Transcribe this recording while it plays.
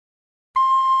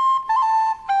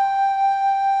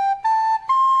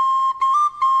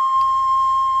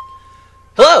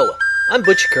I'm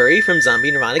Butch Curry from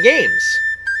Zombie Nirvana Games.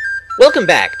 Welcome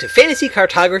back to Fantasy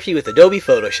Cartography with Adobe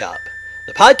Photoshop,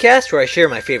 the podcast where I share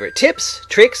my favorite tips,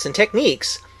 tricks, and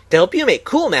techniques to help you make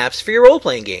cool maps for your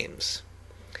role-playing games.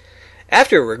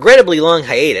 After a regrettably long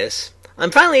hiatus,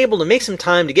 I'm finally able to make some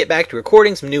time to get back to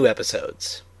recording some new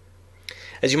episodes.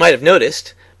 As you might have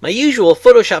noticed, my usual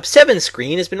Photoshop 7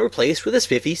 screen has been replaced with a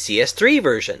spiffy CS3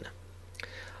 version.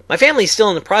 My family's still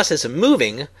in the process of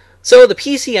moving, so the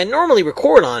PC I normally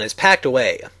record on is packed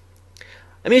away.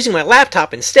 I'm using my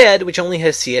laptop instead, which only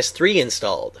has CS3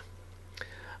 installed.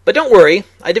 But don't worry,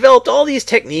 I developed all these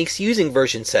techniques using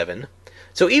version 7,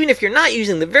 so even if you're not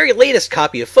using the very latest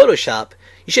copy of Photoshop,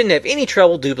 you shouldn't have any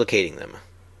trouble duplicating them.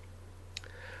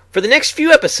 For the next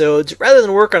few episodes, rather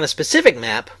than work on a specific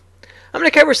map, I'm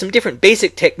going to cover some different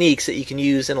basic techniques that you can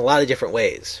use in a lot of different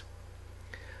ways.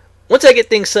 Once I get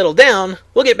things settled down,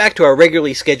 we'll get back to our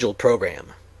regularly scheduled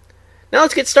program. Now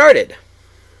let's get started.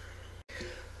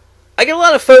 I get a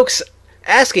lot of folks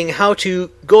asking how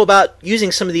to go about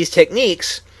using some of these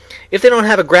techniques if they don't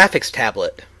have a graphics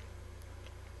tablet.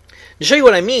 To show you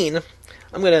what I mean,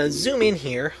 I'm going to zoom in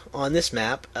here on this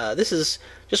map. This is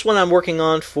just one I'm working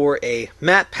on for a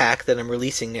map pack that I'm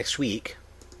releasing next week.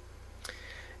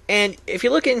 And if you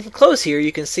look in close here,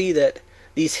 you can see that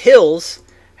these hills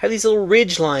have these little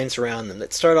ridge lines around them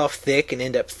that start off thick and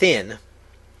end up thin.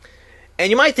 And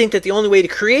you might think that the only way to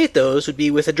create those would be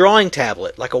with a drawing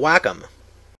tablet, like a Wacom.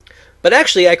 But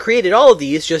actually, I created all of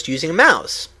these just using a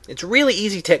mouse. It's a really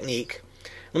easy technique.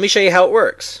 Let me show you how it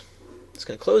works. I'm just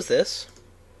going to close this.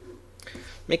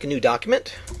 Make a new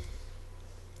document.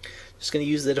 Just going to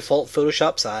use the default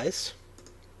Photoshop size.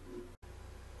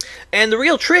 And the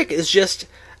real trick is just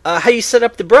how you set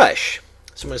up the brush.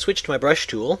 So I'm going to switch to my brush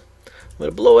tool. I'm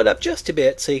going to blow it up just a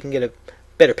bit so you can get a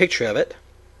better picture of it.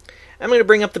 I'm going to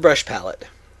bring up the brush palette.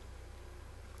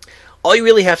 All you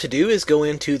really have to do is go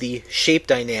into the shape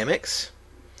dynamics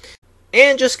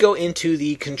and just go into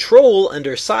the control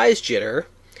under size jitter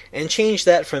and change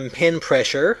that from pen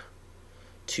pressure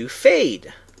to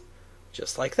fade,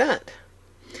 just like that.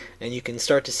 And you can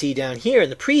start to see down here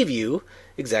in the preview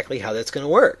exactly how that's going to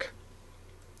work.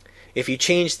 If you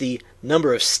change the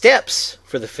number of steps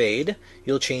for the fade,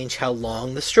 you'll change how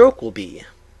long the stroke will be.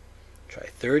 Try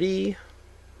 30.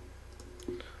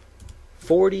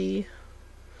 40.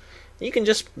 You can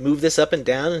just move this up and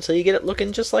down until you get it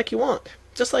looking just like you want.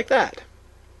 Just like that.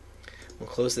 We'll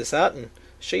close this out and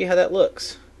show you how that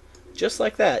looks. Just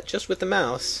like that, just with the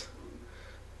mouse,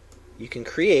 you can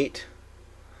create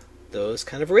those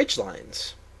kind of ridge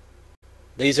lines.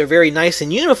 These are very nice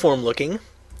and uniform looking.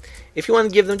 If you want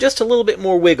to give them just a little bit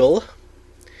more wiggle,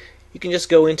 you can just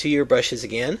go into your brushes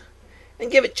again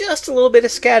and give it just a little bit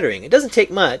of scattering. It doesn't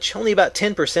take much, only about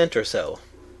 10% or so.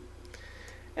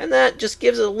 And that just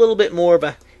gives it a little bit more of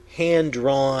a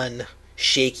hand-drawn,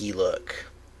 shaky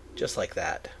look. Just like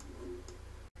that.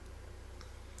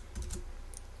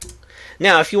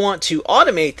 Now, if you want to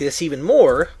automate this even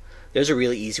more, there's a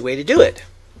really easy way to do it.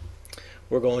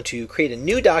 We're going to create a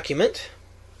new document.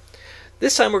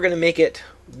 This time we're going to make it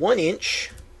 1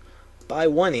 inch by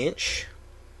 1 inch.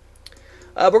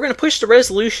 We're going to push the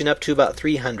resolution up to about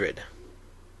 300.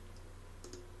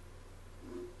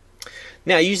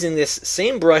 Now, using this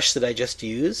same brush that I just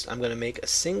used, I'm going to make a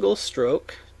single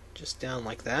stroke, just down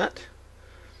like that.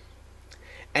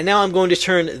 And now I'm going to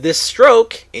turn this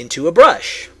stroke into a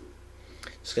brush.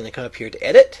 Just going to come up here to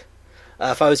Edit.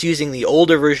 If I was using the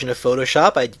older version of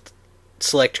Photoshop, I'd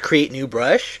select Create New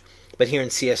Brush. But here in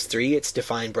CS3, it's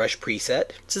Define Brush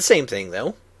Preset. It's the same thing,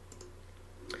 though.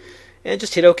 And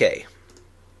just hit OK.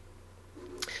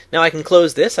 Now I can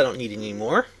close this. I don't need it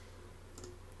anymore.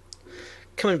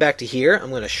 Coming back to here, I'm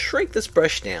going to shrink this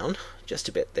brush down just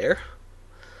a bit there.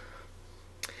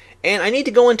 And I need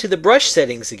to go into the brush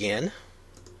settings again.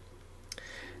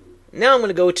 Now I'm going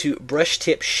to go to Brush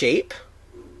Tip Shape,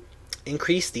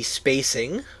 increase the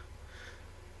spacing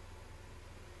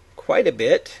quite a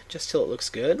bit, just till it looks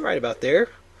good, right about there.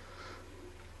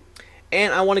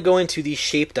 And I want to go into the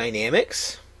Shape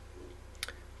Dynamics,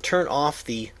 turn off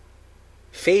the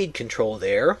Fade control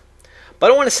there,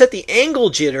 but I want to set the angle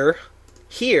jitter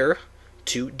here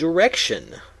to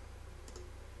direction.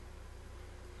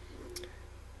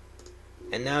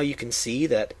 And now you can see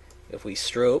that if we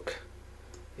stroke,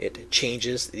 it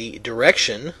changes the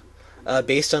direction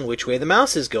based on which way the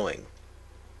mouse is going.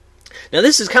 Now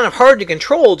this is kind of hard to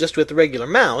control just with the regular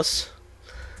mouse.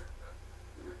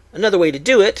 Another way to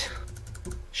do it,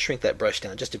 shrink that brush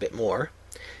down just a bit more,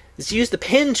 is to use the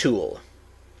pen tool.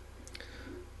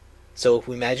 So if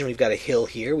we imagine we've got a hill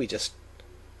here, we just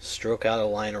stroke out a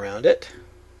line around it,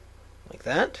 like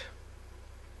that.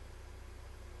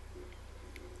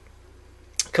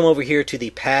 come over here to the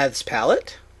Paths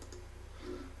palette,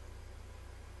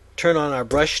 turn on our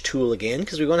brush tool again,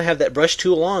 because we want to have that brush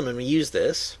tool on when we use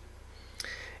this,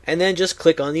 and then just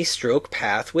click on the Stroke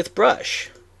Path with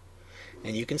Brush.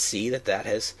 And you can see that that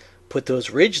has put those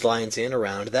ridge lines in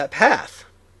around that path.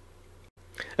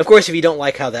 Of course, if you don't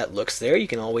like how that looks there, you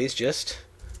can always just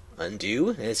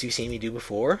undo, as you've seen me do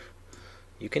before.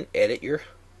 You can edit your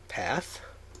path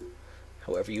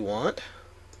however you want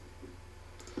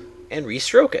and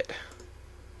restroke it,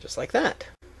 just like that.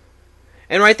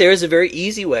 And right there is a very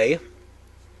easy way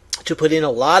to put in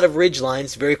a lot of ridge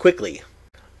lines very quickly,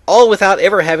 all without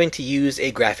ever having to use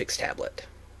a graphics tablet.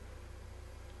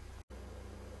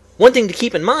 One thing to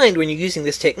keep in mind when you're using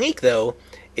this technique, though,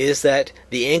 is that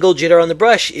the angle jitter on the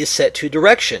brush is set to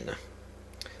direction.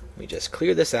 Let me just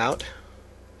clear this out,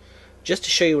 just to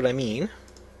show you what I mean.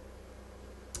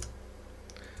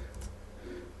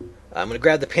 I'm going to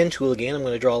grab the pen tool again. I'm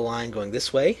going to draw a line going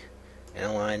this way, and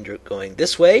a line going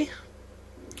this way.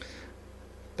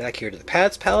 Back here to the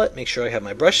Paths palette, make sure I have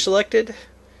my brush selected,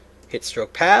 hit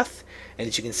Stroke Path, and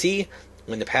as you can see,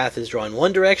 when the path is drawn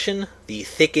one direction, the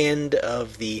thick end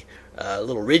of the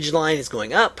little ridge line is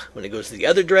going up. When it goes to the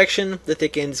other direction, the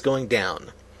thick end is going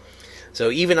down.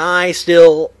 So even I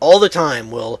still, all the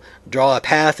time, will draw a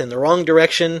path in the wrong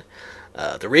direction,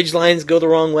 the ridge lines go the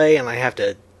wrong way, and I have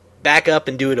to back up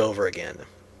and do it over again.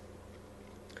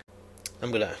 I'm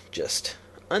going to just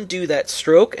undo that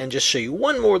stroke and just show you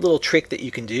one more little trick that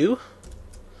you can do.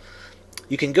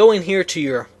 You can go in here to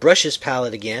your Brushes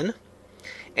palette again,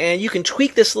 and you can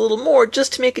tweak this a little more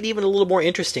just to make it even a little more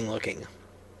interesting looking.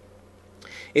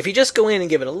 If you just go in and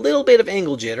give it a little bit of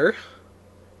angle jitter,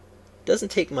 doesn't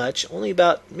take much, only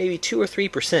about maybe 2 or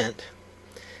 3%,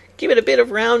 give it a bit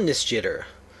of roundness jitter.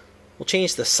 We'll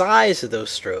change the size of those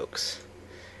strokes,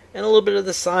 and a little bit of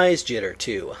the size jitter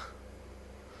too.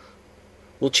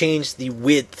 We'll change the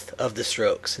width of the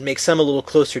strokes and make some a little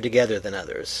closer together than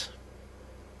others.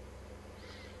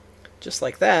 Just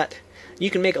like that, you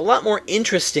can make a lot more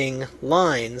interesting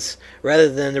lines rather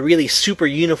than the really super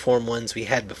uniform ones we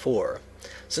had before.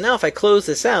 So now if I close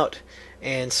this out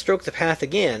and stroke the path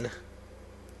again,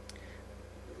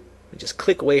 we just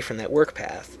click away from that work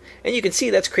path, and you can see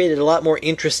that's created a lot more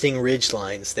interesting ridge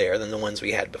lines there than the ones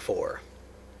we had before.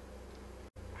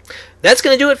 That's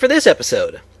going to do it for this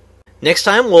episode. Next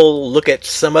time we'll look at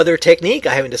some other technique.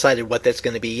 I haven't decided what that's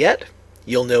going to be yet.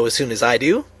 You'll know as soon as I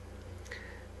do.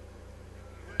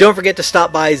 Don't forget to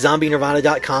stop by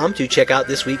zombienirvana.com to check out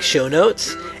this week's show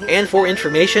notes and for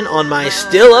information on my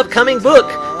still upcoming book,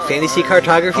 Fantasy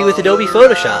Cartography with Adobe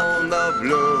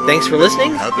Photoshop. Thanks for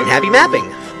listening and happy mapping!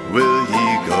 Will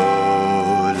ye go,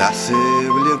 lassie,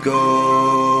 will you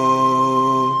go?